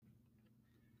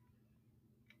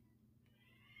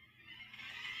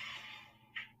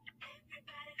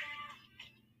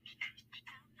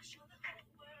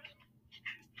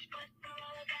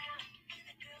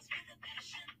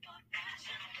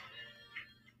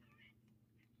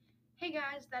Hey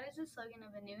guys, that is the slogan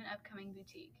of a new and upcoming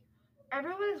boutique.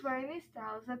 Everyone is wearing these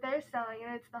styles that they're selling,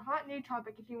 and it's the hot new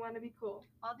topic if you want to be cool.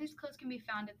 All these clothes can be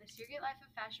found at the Surrogate Life of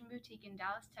Fashion boutique in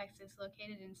Dallas, Texas,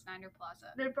 located in Snyder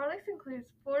Plaza. Their products include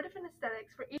 4 different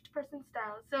aesthetics for each person's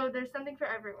style, so there's something for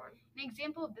everyone. An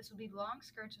example of this would be long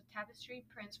skirts with tapestry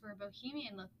prints for a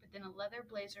bohemian look, but then a leather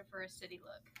blazer for a city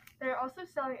look. They're also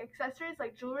selling accessories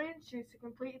like jewelry and shoes to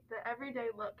complete the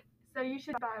everyday look, so you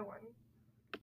should buy one.